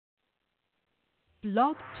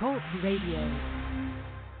Blog Talk Radio.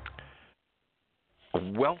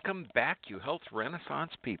 Welcome back, you health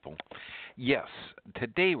renaissance people. Yes,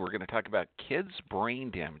 today we're going to talk about kids'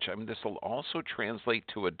 brain damage. I mean, this will also translate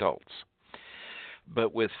to adults.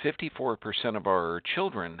 But with 54% of our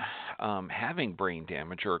children having brain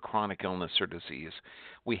damage or a chronic illness or disease,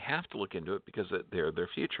 we have to look into it because they're their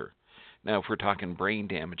future. Now, if we're talking brain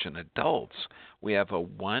damage in adults, we have a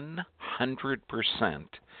 100%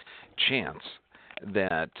 chance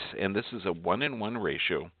that, and this is a 1-in-1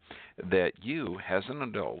 ratio, that you, as an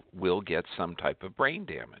adult, will get some type of brain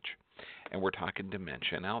damage. And we're talking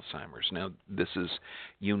dementia and Alzheimer's. Now, this is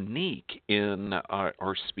unique in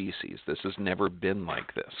our species. This has never been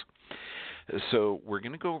like this. So we're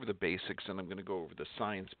going to go over the basics, and I'm going to go over the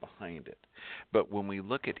science behind it. But when we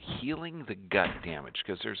look at healing the gut damage,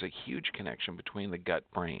 because there's a huge connection between the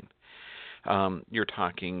gut-brain, you're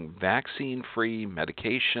talking vaccine-free,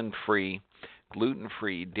 medication-free,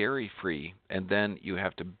 gluten-free, dairy-free, and then you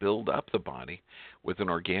have to build up the body with an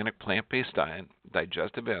organic plant-based diet,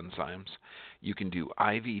 digestive enzymes. You can do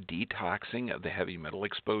IV detoxing of the heavy metal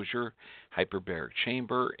exposure, hyperbaric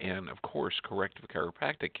chamber, and, of course, corrective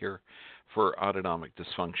chiropractic care for autonomic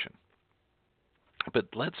dysfunction. But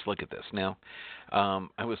let's look at this. Now,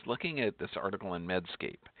 I was looking at this article in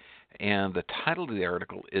Medscape, and the title of the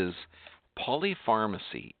article is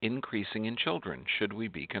Polypharmacy Increasing in Children. Should we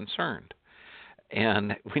be concerned?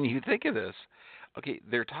 And when you think of this, okay,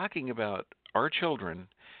 they're talking about our children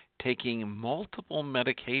taking multiple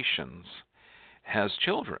medications as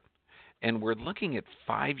children. And we're looking at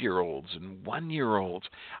 5-year-olds and 1-year-olds.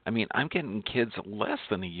 I mean, I'm getting kids less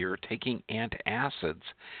than a year taking antacids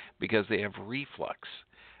because they have reflux.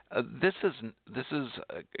 This is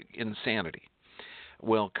insanity.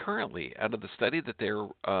 Well, currently, out of the study that they're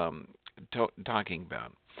talking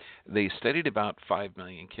about, they studied about 5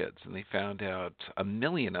 million kids, and they found out 1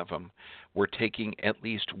 million of them were taking at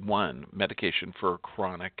least one medication for a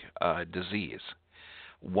chronic disease.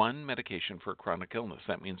 One medication for a chronic illness.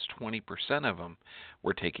 That means 20% of them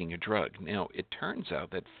were taking a drug. Now, it turns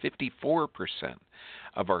out that 54%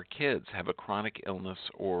 of our kids have a chronic illness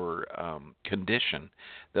or condition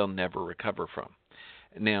they'll never recover from.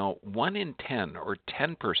 Now, 1 in 10 or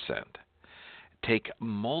 10% take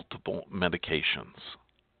multiple medications.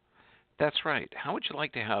 That's right. How would you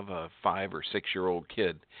like to have a 5 or 6-year-old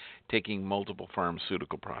kid taking multiple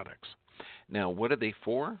pharmaceutical products? Now, what are they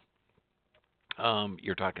for?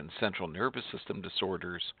 You're talking central nervous system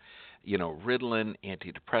disorders, Ritalin,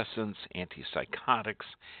 antidepressants, antipsychotics,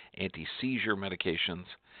 anti-seizure medications.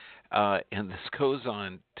 And this goes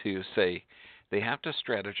on to say they have to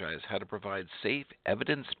strategize how to provide safe,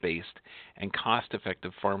 evidence-based, and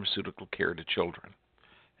cost-effective pharmaceutical care to children.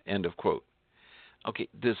 End of quote. Okay,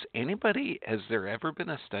 has there ever been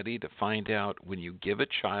a study to find out when you give a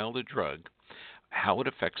child a drug, how it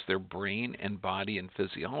affects their brain and body and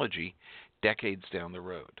physiology decades down the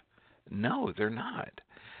road? No, they're not.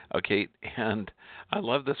 Okay, and I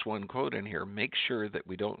love this one quote in here. Make sure that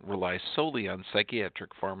we don't rely solely on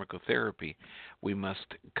psychiatric pharmacotherapy. We must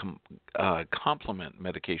complement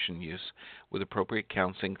medication use with appropriate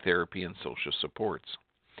counseling, therapy, and social supports.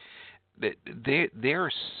 They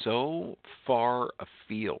are so far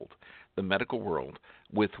afield, the medical world,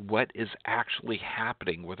 with what is actually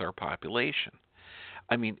happening with our population.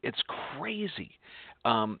 I mean, it's crazy.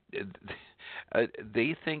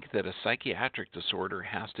 They think that a psychiatric disorder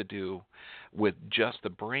has to do with just the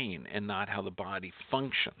brain and not how the body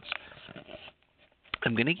functions.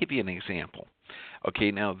 I'm going to give you an example.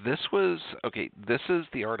 Okay, now this is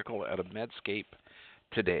the article out of Medscape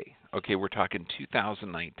today. Okay, we're talking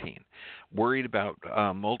 2019. Worried about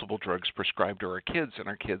multiple drugs prescribed to our kids, and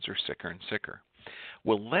our kids are sicker and sicker.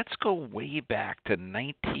 Well, let's go way back to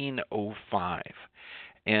 1905.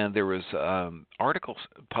 And there was articles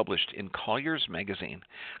published in Collier's magazine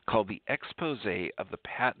called The Exposé of the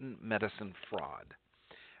Patent Medicine Fraud.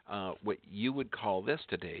 What you would call this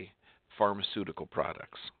today, pharmaceutical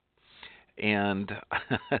products. And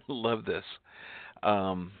I love this.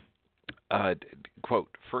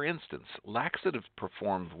 Quote, for instance, laxatives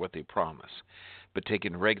perform what they promise, but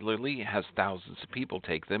taken regularly has thousands of people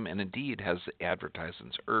take them, and indeed has the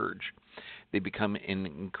advertisements urge. They become an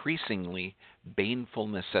increasingly baneful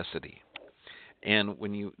necessity. And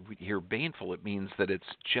when you hear baneful, it means that it's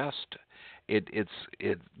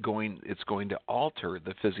going to alter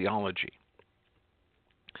the physiology.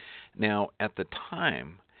 Now, at the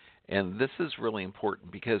time, and this is really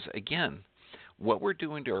important because, again, what we're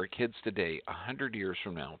doing to our kids today, 100 years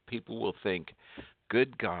from now, people will think,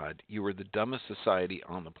 good God, you are the dumbest society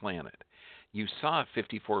on the planet. you saw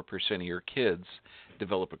 54% of your kids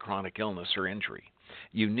develop a chronic illness or injury.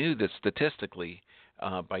 You knew that statistically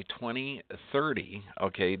by 2030,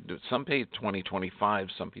 okay, some say 2025,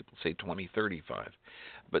 some people say 2035,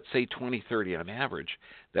 but say 2030 on average,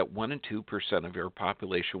 that 1 and 2% of your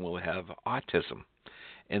population will have autism.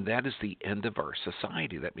 And that is the end of our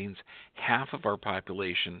society. That means half of our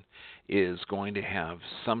population is going to have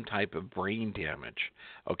some type of brain damage,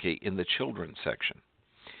 okay, in the children's section.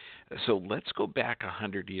 So let's go back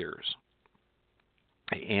 100 years.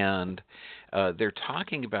 And they're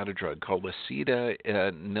talking about a drug called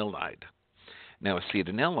acetonilide. Now,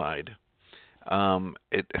 acetonilide,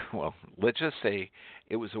 let's just say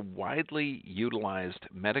it was a widely utilized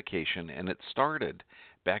medication, and it started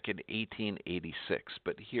back in 1886.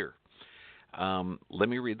 But here, let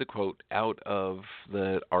me read the quote out of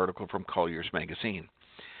the article from Collier's Magazine.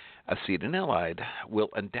 Acetonilide will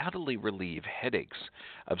undoubtedly relieve headaches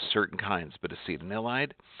of certain kinds, but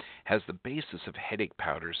acetonilide has the basis of headache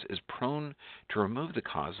powders, is prone to remove the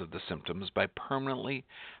cause of the symptoms by permanently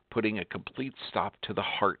putting a complete stop to the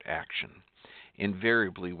heart action.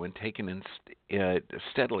 Invariably, when taken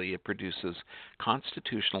steadily, it produces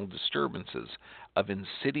constitutional disturbances of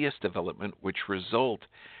insidious development which result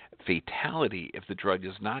fatality if the drug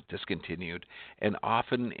is not discontinued, and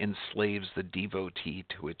often enslaves the devotee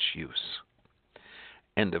to its use.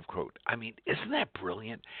 End of quote. I mean, isn't that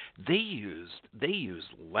brilliant? They use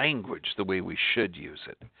language the way we should use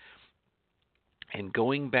it. And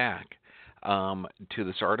going back to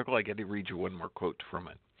this article, I got to read you one more quote from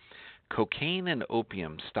it. Cocaine and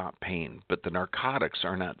opium stop pain, but the narcotics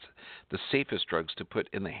are not the safest drugs to put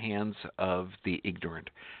in the hands of the ignorant,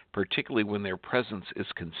 particularly when their presence is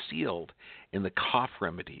concealed in the cough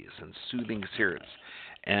remedies and soothing syrups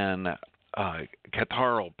and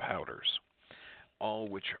catarrhal powders, all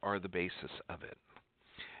which are the basis of it.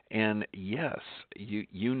 And yes,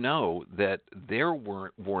 you know that they're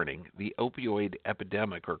warning the opioid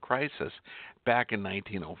epidemic or crisis back in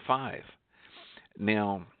 1905.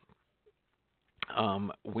 Now,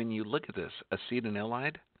 when you look at this,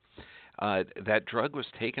 acetonilide, that drug was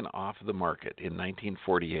taken off the market in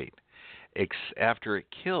 1948 after it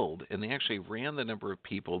killed, and they actually ran the number of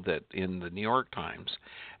people that in the New York Times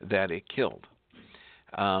that it killed.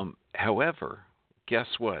 However, guess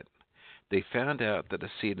what? They found out that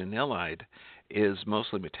acetonilide is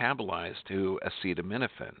mostly metabolized to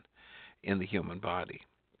acetaminophen in the human body.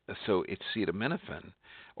 So acetaminophen,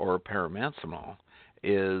 or pyrimethamine,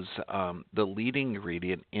 is the leading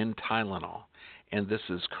ingredient in Tylenol, and this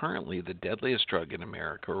is currently the deadliest drug in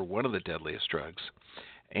America, or one of the deadliest drugs,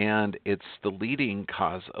 and it's the leading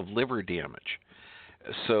cause of liver damage.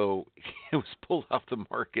 So it was pulled off the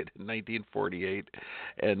market in 1948,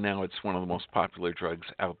 and now it's one of the most popular drugs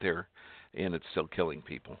out there, and it's still killing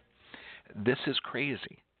people. This is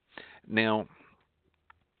crazy. Now,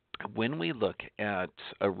 when we look at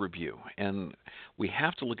a review, and we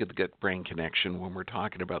have to look at the gut-brain connection when we're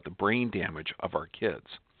talking about the brain damage of our kids.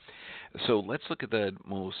 So let's look at the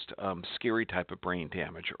most scary type of brain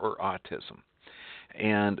damage, or autism.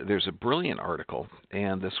 And there's a brilliant article,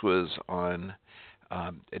 and this was on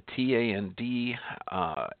TANDF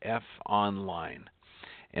Online.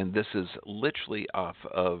 And this is literally off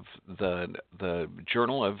of the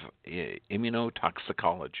Journal of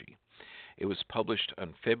Immunotoxicology. It was published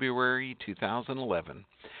on February 2011.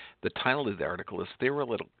 The title of the article is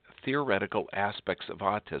Theoretical Aspects of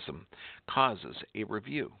Autism Causes a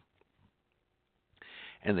Review.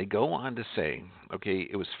 And they go on to say, okay,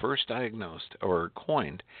 it was first diagnosed or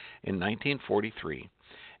coined in 1943,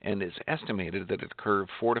 and it's estimated that it occurred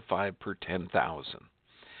 4 to 5 per 10,000.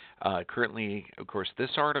 Currently, of course,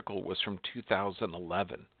 this article was from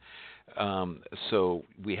 2011. So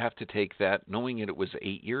we have to take that, knowing it was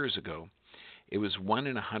 8 years ago. It was 1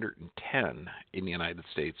 in 110 in the United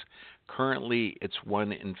States. Currently, it's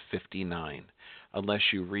 1 in 59,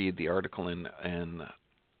 unless you read the article in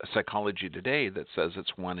Psychology Today that says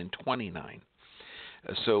it's 1 in 29.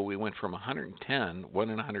 So we went from 1 in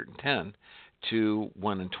 110, to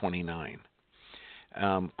 1 in 29.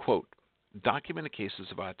 Quote, documented cases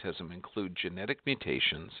of autism include genetic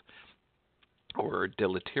mutations or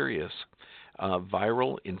deleterious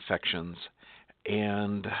viral infections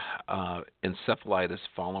and encephalitis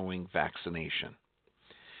following vaccination.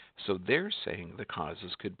 So they're saying the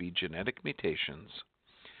causes could be genetic mutations,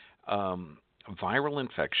 viral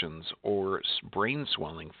infections, or brain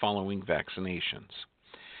swelling following vaccinations.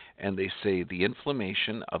 And they say the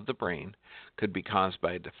inflammation of the brain could be caused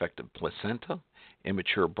by a defective placenta,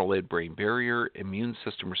 immature blood-brain barrier, immune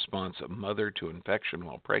system response of mother to infection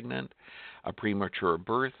while pregnant, a premature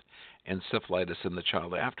birth, encephalitis in the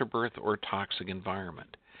child after birth, or toxic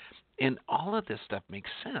environment. And all of this stuff makes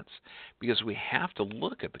sense because we have to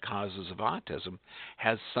look at the causes of autism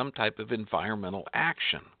as some type of environmental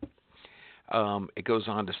action. It goes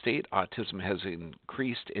on to state autism has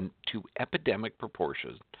increased into epidemic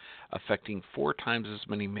proportions, affecting 4 times as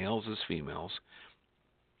many males as females.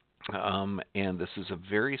 And this is a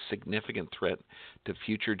very significant threat to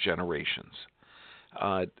future generations.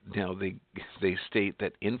 Now, they state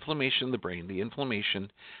that inflammation in the brain, the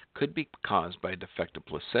inflammation could be caused by a defective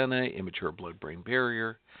placenta, immature blood-brain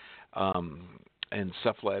barrier,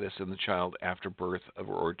 encephalitis in the child after birth,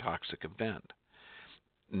 or toxic event.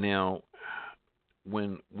 Now,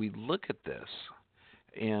 when we look at this,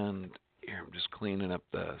 and here I'm just cleaning up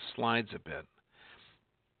the slides a bit,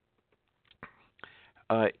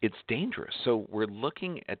 it's dangerous. So we're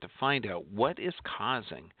looking at to find out what is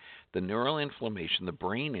causing the neural inflammation, the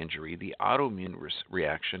brain injury, the autoimmune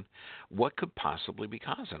reaction. What could possibly be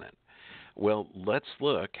causing it? Well, let's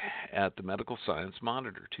look at the Medical Science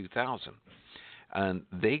Monitor 2000. And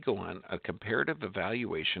they go on a comparative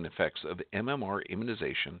evaluation effects of MMR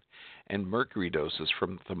immunization and mercury doses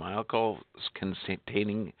from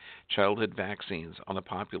thimerosal-containing childhood vaccines on the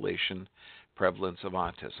population prevalence of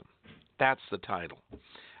autism. That's the title.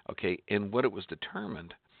 Okay, and what it was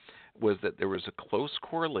determined was that there was a close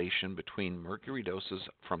correlation between mercury doses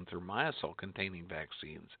from thimerosal-containing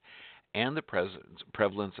vaccines and the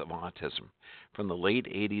prevalence of autism from the late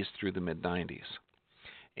 80s through the mid-90s.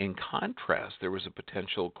 In contrast, there was a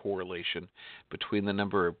potential correlation between the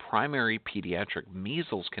number of primary pediatric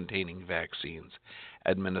measles-containing vaccines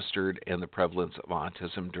administered and the prevalence of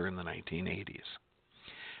autism during the 1980s.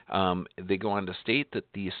 They go on to state that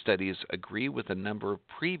these studies agree with a number of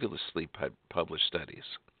previously published studies.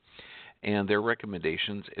 And their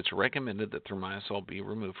recommendations, it's recommended that thimerosal be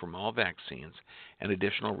removed from all vaccines and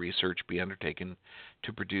additional research be undertaken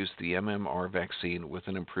to produce the MMR vaccine with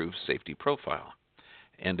an improved safety profile.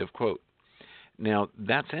 End of quote. Now,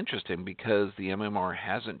 that's interesting because the MMR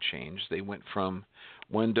hasn't changed. They went from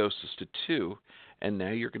 1 doses to 2, and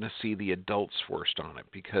now you're going to see the adults forced on it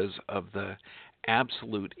because of the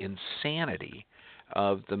absolute insanity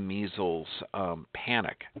of the measles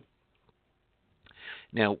panic.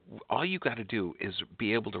 Now, all you got to do is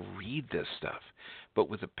be able to read this stuff. But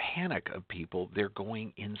with the panic of people, they're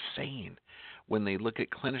going insane. When they look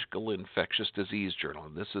at Clinical Infectious Disease Journal,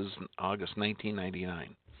 this is August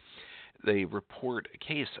 1999, they report a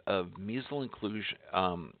case of measles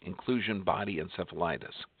inclusion body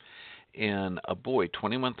encephalitis in a boy,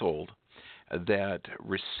 20-month-old, that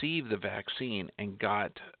received the vaccine and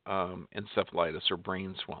got encephalitis or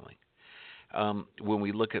brain swelling. When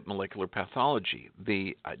we look at molecular pathology,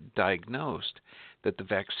 they diagnosed that the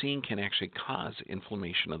vaccine can actually cause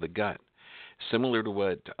inflammation of the gut, similar to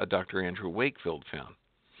what Dr. Andrew Wakefield found.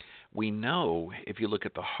 We know, if you look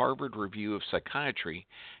at the Harvard Review of Psychiatry,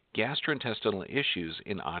 gastrointestinal issues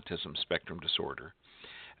in autism spectrum disorder,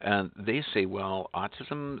 and they say, well,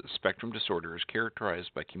 autism spectrum disorder is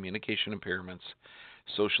characterized by communication impairments,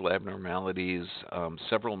 social abnormalities,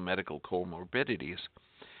 several medical comorbidities.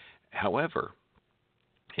 However,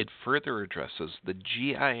 it further addresses the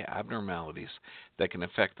GI abnormalities that can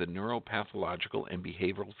affect the neuropathological and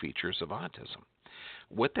behavioral features of autism.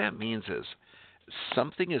 What that means is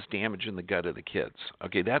something is damaging the gut of the kids.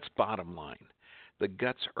 Okay, that's bottom line. The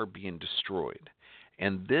guts are being destroyed.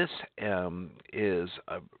 And this is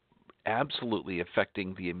absolutely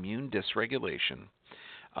affecting the immune dysregulation,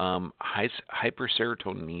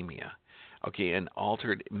 hyperserotonemia, okay, and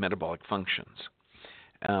altered metabolic functions.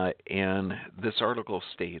 And this article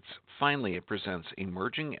states, finally, it presents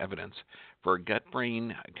emerging evidence for a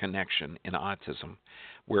gut-brain connection in autism,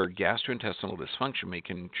 where gastrointestinal dysfunction may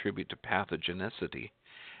contribute to pathogenicity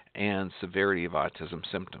and severity of autism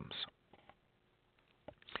symptoms.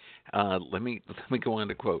 Let me go on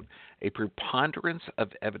to quote, a preponderance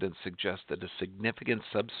of evidence suggests that a significant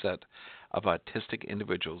subset of autistic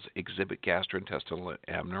individuals exhibit gastrointestinal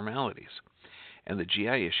abnormalities, and the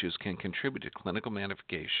GI issues can contribute to clinical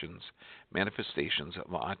manifestations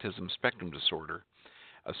of autism spectrum disorder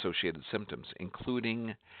associated symptoms,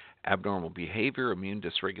 including abnormal behavior, immune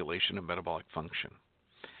dysregulation, and metabolic function.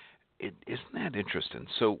 Isn't that interesting?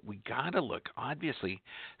 So we got to look. Obviously,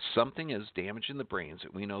 something is damaging the brains.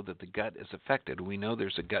 We know that the gut is affected. We know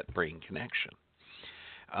there's a gut-brain connection.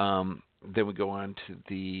 Then we go on to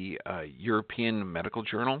the European Medical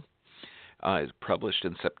Journal. It's published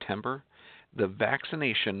in September. The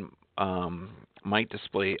vaccination might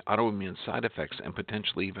display autoimmune side effects and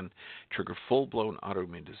potentially even trigger full-blown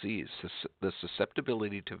autoimmune disease. The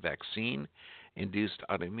susceptibility to vaccine-induced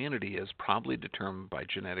autoimmunity is probably determined by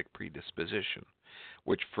genetic predisposition,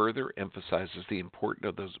 which further emphasizes the importance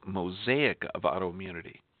of the mosaic of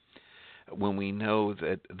autoimmunity. When we know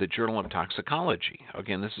that the Journal of Toxicology,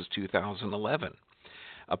 again, this is 2011,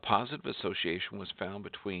 a positive association was found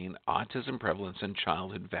between autism prevalence and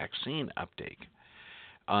childhood vaccine uptake.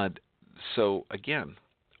 So again,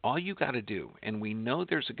 all you got to do, and we know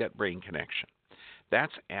there's a gut-brain connection.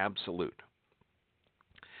 That's absolute.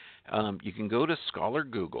 You can go to Scholar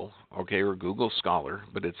Google, okay, or Google Scholar,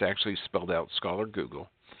 but it's actually spelled out Scholar Google.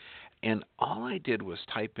 And all I did was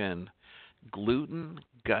type in gluten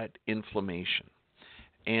gut inflammation.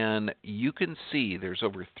 And you can see there's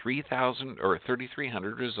over 3,000 or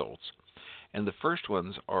 3,300 results. And the first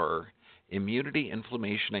ones are immunity,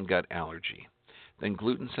 inflammation, and gut allergy. Then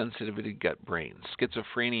gluten sensitivity, gut brain,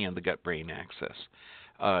 schizophrenia, and the gut brain axis,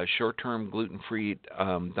 short-term gluten-free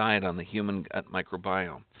diet on the human gut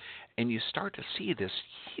microbiome. And you start to see this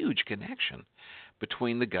huge connection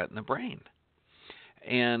between the gut and the brain.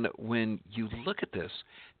 And when you look at this,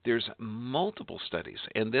 there's multiple studies,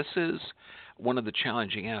 and this is one of the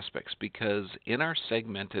challenging aspects because in our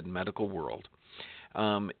segmented medical world,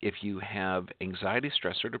 if you have anxiety,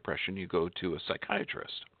 stress, or depression, you go to a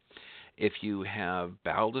psychiatrist. If you have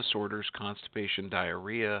bowel disorders, constipation,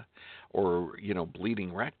 diarrhea, or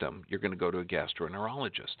bleeding rectum, you're going to go to a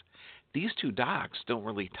gastroenterologist. These two docs don't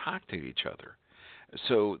really talk to each other.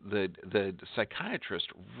 So the psychiatrist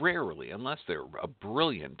rarely, unless they're a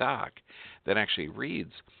brilliant doc that actually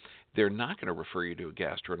reads, they're not going to refer you to a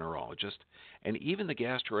gastroenterologist. And even the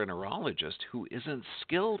gastroenterologist who isn't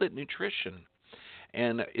skilled at nutrition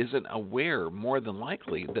and isn't aware, more than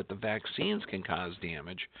likely, that the vaccines can cause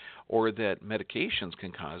damage or that medications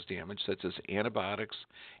can cause damage, such as antibiotics,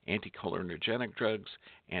 anticholinergic drugs,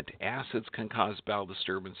 antacids can cause bowel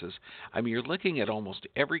disturbances. I mean, you're looking at almost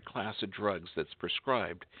every class of drugs that's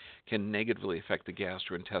prescribed can negatively affect the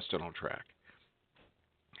gastrointestinal tract.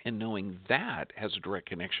 And knowing that has a direct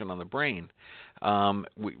connection on the brain,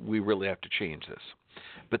 we really have to change this.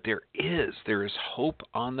 But there is hope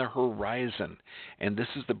on the horizon, and this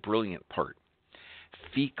is the brilliant part.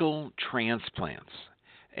 Fecal transplants.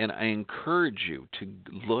 And I encourage you to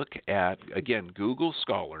look at, again, Google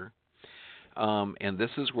Scholar, and this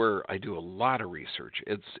is where I do a lot of research.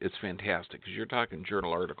 It's fantastic because you're talking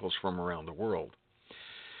journal articles from around the world.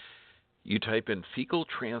 You type in fecal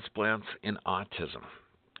transplants in autism,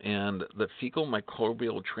 and the fecal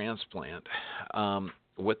microbial transplant,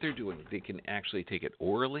 what they're doing, they can actually take it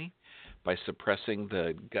orally by suppressing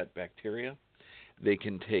the gut bacteria. They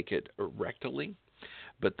can take it rectally,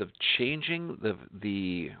 but the changing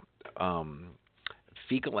the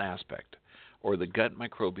fecal aspect or the gut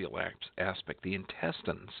microbial aspect, the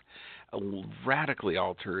intestines, radically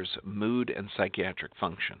alters mood and psychiatric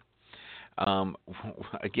function.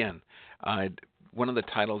 Again, one of the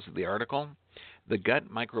titles of the article, The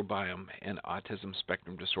Gut Microbiome and Autism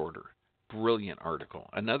Spectrum Disorder. Brilliant article.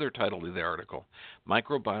 Another title of the article,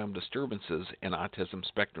 Microbiome Disturbances and Autism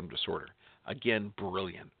Spectrum Disorder. Again,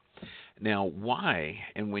 brilliant. Now, why,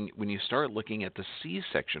 and when you start looking at the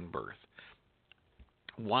C-section birth,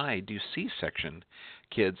 why do C-section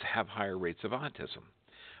kids have higher rates of autism?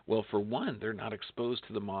 Well, for one, they're not exposed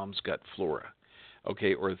to the mom's gut flora,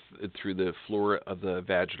 okay, or through the flora of the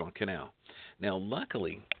vaginal canal. Now,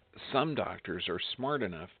 luckily, some doctors are smart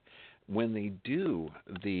enough when they do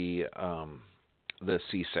the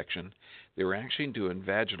C-section, they're actually doing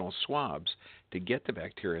vaginal swabs to get the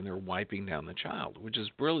bacteria, and they're wiping down the child, which is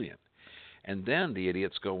brilliant. And then the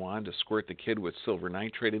idiots go on to squirt the kid with silver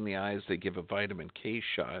nitrate in the eyes. They give a vitamin K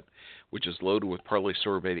shot, which is loaded with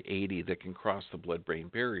parlysorbate 80 that can cross the blood-brain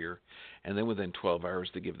barrier. And then within 12 hours,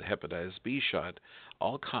 they give the hepatitis B shot,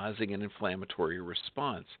 all causing an inflammatory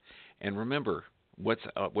response. And remember, what's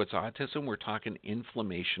autism? We're talking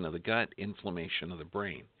inflammation of the gut, inflammation of the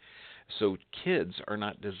brain. So kids are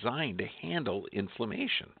not designed to handle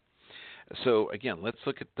inflammation. So again, let's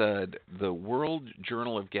look at the World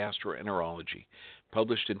Journal of Gastroenterology,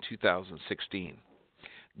 published in 2016.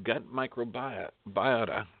 Gut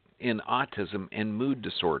microbiota in autism and mood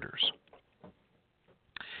disorders.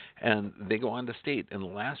 And they go on to state, in the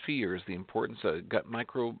last few years, the importance of gut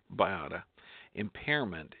microbiota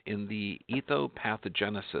impairment in the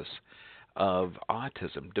ethopathogenesis of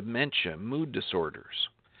autism, dementia, mood disorders.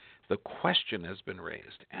 The question has been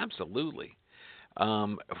raised. Absolutely.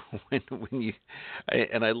 And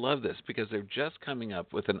I love this because they're just coming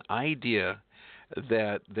up with an idea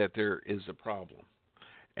that there is a problem.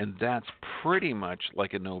 And that's pretty much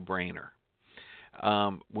like a no-brainer.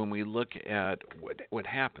 When we look at what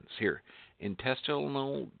happens here,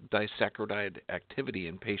 intestinal disaccharide activity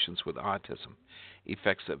in patients with autism,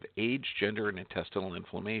 effects of age, gender, and intestinal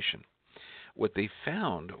inflammation. What they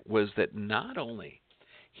found was that not only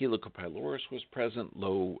Heliconia pylorus was present,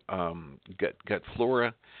 low gut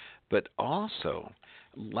flora, but also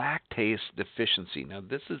lactase deficiency. Now,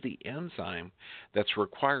 this is the enzyme that's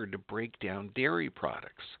required to break down dairy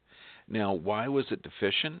products. Now, why was it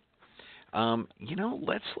deficient?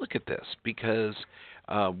 Let's look at this because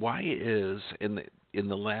why is in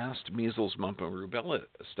the last measles, mumps, and rubella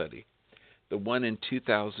study, the one in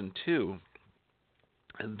 2002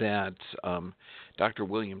 that Dr.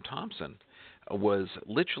 William Thompson was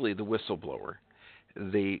literally the whistleblower.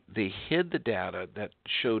 They hid the data that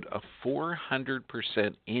showed a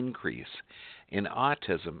 400% increase in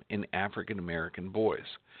autism in African American boys.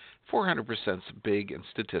 400% is a big and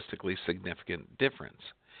statistically significant difference.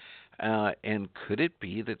 And could it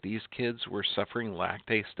be that these kids were suffering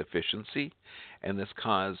lactase deficiency and this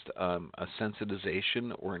caused a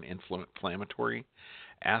sensitization or an inflammatory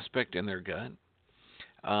aspect in their gut?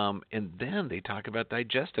 And then they talk about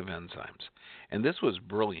digestive enzymes. And this was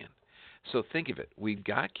brilliant. So think of it. We've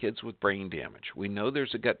got kids with brain damage. We know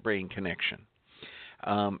there's a gut-brain connection.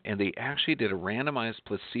 And they actually did a randomized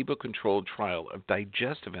placebo-controlled trial of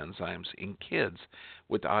digestive enzymes in kids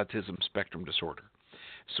with autism spectrum disorder.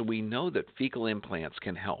 So we know that fecal implants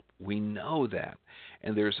can help. We know that.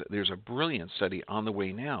 And there's a brilliant study on the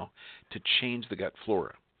way now to change the gut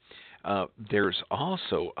flora. There's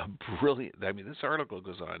also a brilliant, this article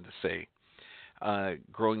goes on to say,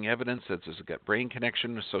 growing evidence that there's a gut-brain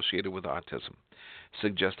connection associated with autism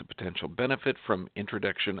suggests a potential benefit from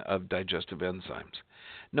introduction of digestive enzymes.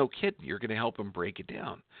 No kidding, you're going to help them break it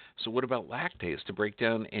down. So what about lactase to break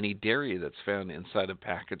down any dairy that's found inside of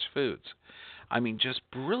packaged foods? Just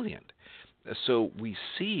brilliant. So we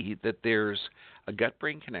see that there's a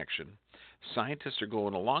gut-brain connection. Scientists are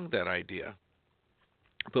going along that idea.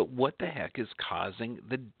 But what the heck is causing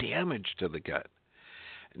the damage to the gut?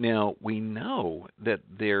 Now, we know that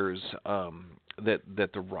there's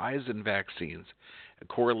that the rise in vaccines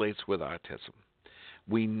correlates with autism.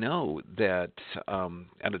 We know that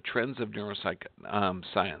out of Trends of Neuroscience,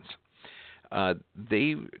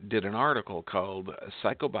 they did an article called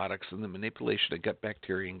 "Psychobiotics and the Manipulation of Gut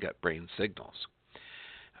Bacteria and Gut-Brain Signals."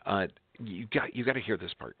 You got to hear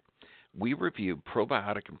this part. We review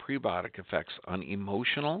probiotic and prebiotic effects on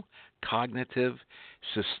emotional, cognitive,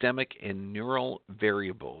 systemic, and neural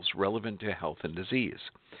variables relevant to health and disease.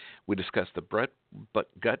 We discuss the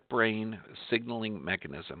gut-brain signaling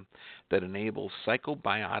mechanism that enables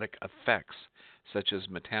psychobiotic effects such as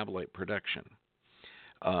metabolite production.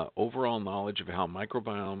 Overall knowledge of how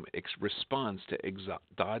microbiome responds to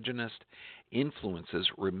exogenous influences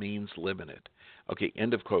remains limited. Okay,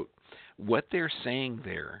 end of quote. What they're saying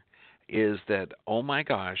there is that, oh my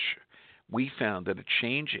gosh, we found that a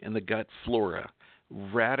change in the gut flora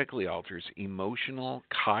radically alters emotional,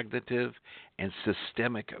 cognitive, and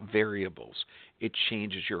systemic variables. It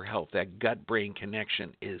changes your health. That gut-brain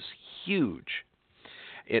connection is huge.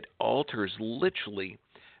 It alters literally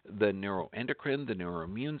the neuroendocrine, the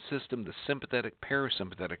neuroimmune system, the sympathetic,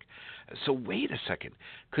 parasympathetic. So wait a second.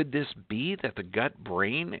 Could this be that the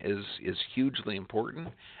gut-brain is hugely important?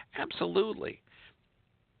 Absolutely.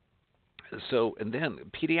 So, and then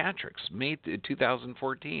pediatrics, May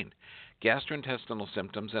 2014, gastrointestinal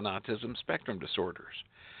symptoms and autism spectrum disorders.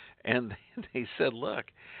 And they said, look,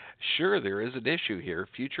 sure, there is an issue here.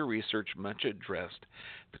 Future research much addressed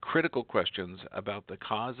the critical questions about the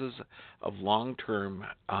causes of long-term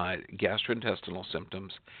gastrointestinal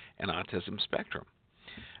symptoms and autism spectrum.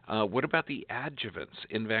 What about the adjuvants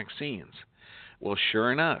in vaccines? Well,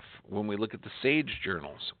 sure enough, when we look at the SAGE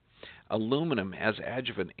journals, aluminum as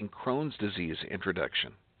adjuvant in Crohn's disease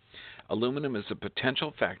introduction. Aluminum is a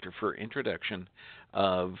potential factor for introduction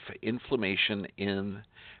of inflammation in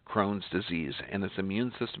Crohn's disease and its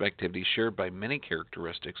immune system activity shared by many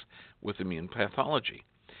characteristics with immune pathology.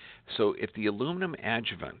 So if the aluminum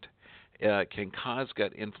adjuvant can cause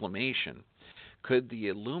gut inflammation, could the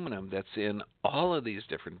aluminum that's in all of these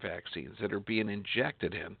different vaccines that are being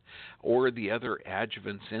injected in, or the other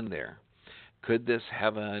adjuvants in there, could this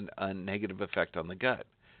have a negative effect on the gut?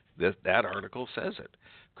 That article says it.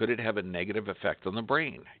 Could it have a negative effect on the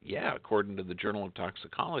brain? Yeah, according to the Journal of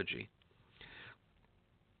Toxicology.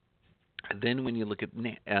 And then when you look at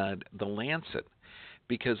the Lancet,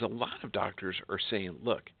 because a lot of doctors are saying,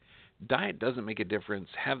 look, diet doesn't make a difference.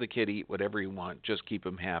 Have the kid eat whatever you want. Just keep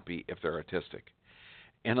them happy if they're autistic.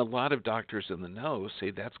 And a lot of doctors in the know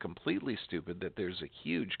say that's completely stupid, that there's a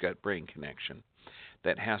huge gut-brain connection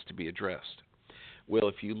that has to be addressed. Well,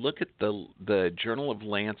 if you look at the Journal of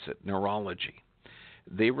Lancet Neurology,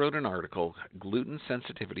 they wrote an article, Gluten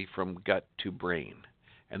Sensitivity from Gut to Brain,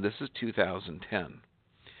 and this is 2010.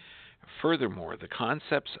 Furthermore, the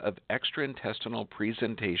concepts of extraintestinal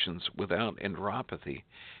presentations without enteropathy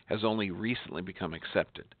has only recently become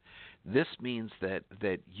accepted. This means that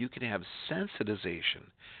you can have sensitization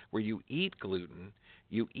where you eat gluten,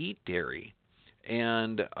 you eat dairy,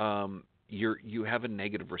 and you have a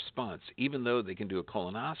negative response, even though they can do a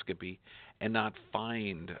colonoscopy and not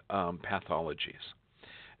find pathologies.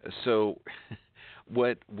 So,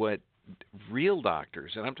 what real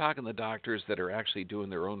doctors, and I'm talking the doctors that are actually doing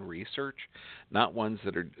their own research, not ones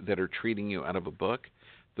that are treating you out of a book.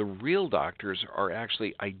 The real doctors are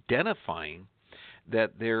actually identifying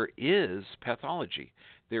that there is pathology.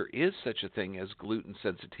 There is such a thing as gluten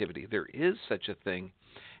sensitivity. There is such a thing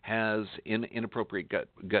as inappropriate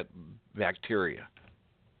gut bacteria.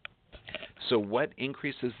 So what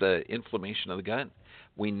increases the inflammation of the gut?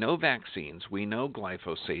 We know vaccines. We know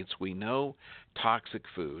glyphosates. We know toxic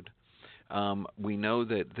food. We know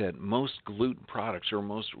that most gluten products or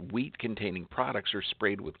most wheat-containing products are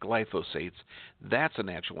sprayed with glyphosates. That's a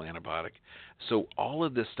natural antibiotic. So all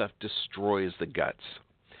of this stuff destroys the guts.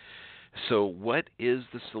 So what is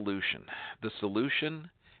the solution? The solution,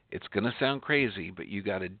 it's going to sound crazy, but you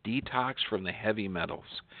got to detox from the heavy metals,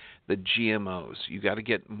 the GMOs. You got to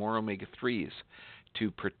get more omega-3s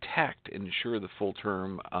to protect and ensure the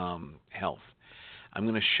full-term health. I'm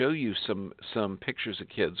going to show you some pictures of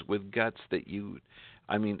kids with guts that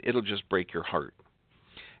it'll just break your heart.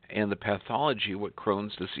 And the pathology, what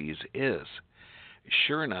Crohn's disease is.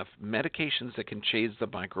 Sure enough, medications that can change the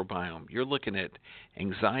microbiome. You're looking at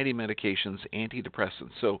anxiety medications,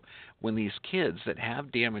 antidepressants. So when these kids that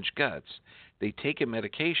have damaged guts, they take a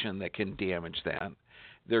medication that can damage that,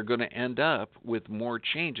 they're going to end up with more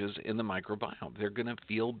changes in the microbiome. They're going to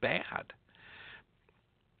feel bad.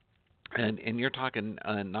 And you're talking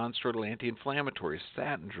non-steroidal anti-inflammatories,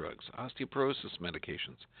 statin drugs, osteoporosis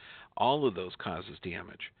medications. All of those causes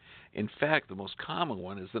damage. In fact, the most common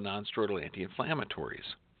one is the non-steroidal anti-inflammatories.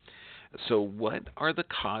 So what are the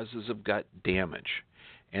causes of gut damage?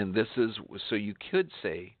 And this is, so you could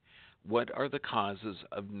say, what are the causes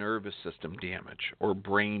of nervous system damage or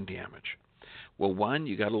brain damage? Well, one,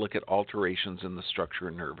 you got to look at alterations in the structure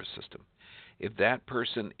of the nervous system. If that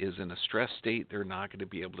person is in a stress state, they're not going to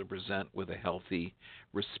be able to present with a healthy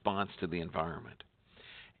response to the environment.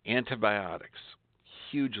 Antibiotics,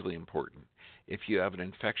 hugely important. If you have an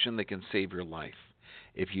infection that can save your life.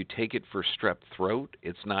 If you take it for strep throat,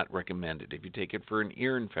 it's not recommended. If you take it for an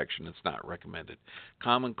ear infection, it's not recommended.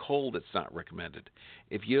 Common cold, it's not recommended.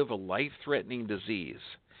 If you have a life-threatening disease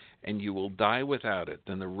and you will die without it,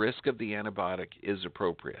 then the risk of the antibiotic is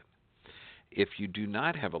appropriate. If you do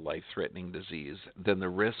not have a life-threatening disease, then the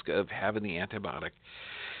risk of having the antibiotic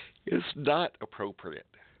is not appropriate.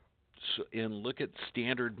 So, and look at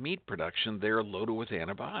standard meat production, they're loaded with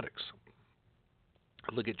antibiotics.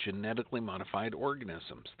 Look at genetically modified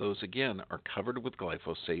organisms. Those, again, are covered with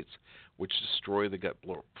glyphosates, which destroy the gut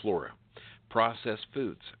flora. Processed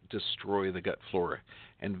foods destroy the gut flora,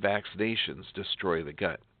 and vaccinations destroy the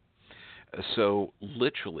gut. So,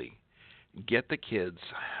 literally, get the kids,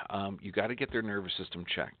 you got to get their nervous system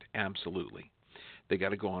checked, absolutely. They got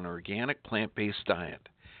to go on an organic, plant-based diet.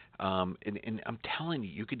 And I'm telling you,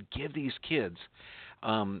 you could give these kids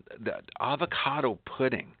the avocado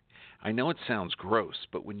pudding. I know it sounds gross,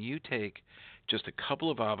 but when you take just a couple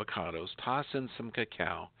of avocados, toss in some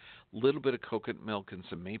cacao, a little bit of coconut milk and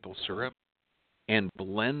some maple syrup, and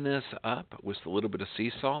blend this up with a little bit of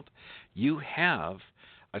sea salt, you have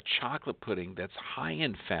a chocolate pudding that's high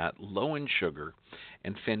in fat, low in sugar,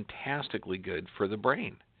 and fantastically good for the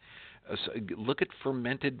brain. So look at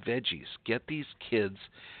fermented veggies. Get these kids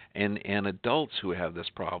and adults who have this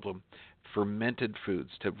problem fermented foods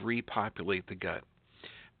to repopulate the gut.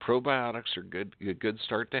 Probiotics are a good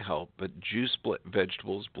start to help, but juice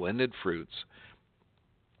vegetables, blended fruits,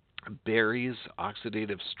 berries,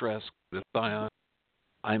 oxidative stress, glutathione.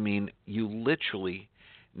 I mean, you literally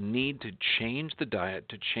need to change the diet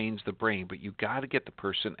to change the brain, but you got to get the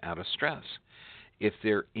person out of stress. If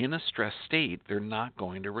they're in a stress state, they're not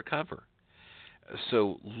going to recover.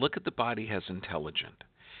 So look at the body as intelligent.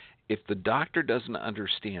 If the doctor doesn't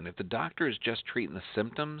understand, if the doctor is just treating the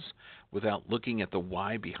symptoms without looking at the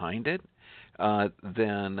why behind it,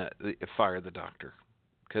 then fire the doctor,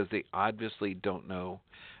 because they obviously don't know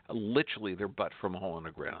literally their butt from a hole in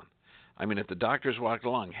the ground. I mean, if the doctor's walked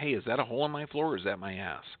along, hey, is that a hole in my floor or is that my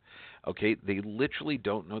ass? Okay, they literally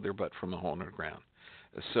don't know their butt from a hole in the ground.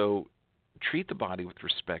 So treat the body with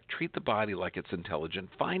respect. Treat the body like it's intelligent.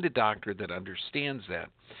 Find a doctor that understands that.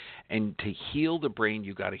 And to heal the brain,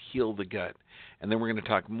 you got to heal the gut. And then we're going to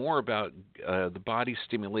talk more about the body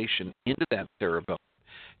stimulation into that cerebellum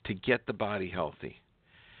to get the body healthy.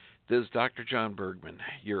 This is Dr. John Bergman,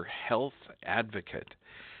 your health advocate.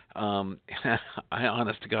 I,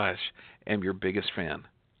 honest to gosh, am your biggest fan.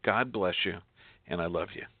 God bless you, and I love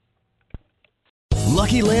you.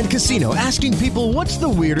 Lucky Land Casino, asking people, what's the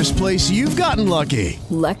weirdest place you've gotten lucky?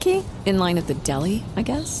 Lucky? In line at the deli, I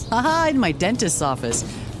guess? Aha, in my dentist's office.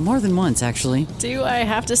 More than once, actually. Do I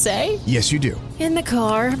have to say? Yes, you do. In the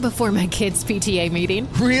car before my kids' PTA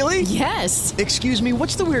meeting. Really? Yes. Excuse me,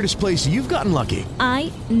 what's the weirdest place you've gotten lucky?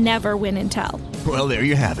 I never win and tell. Well, there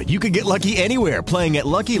you have it. You can get lucky anywhere, playing at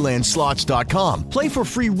LuckyLandSlots.com. Play for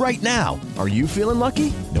free right now. Are you feeling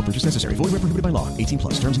lucky? No purchase necessary. Void where prohibited by law. 18+.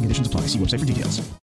 Terms and conditions apply. See website for details.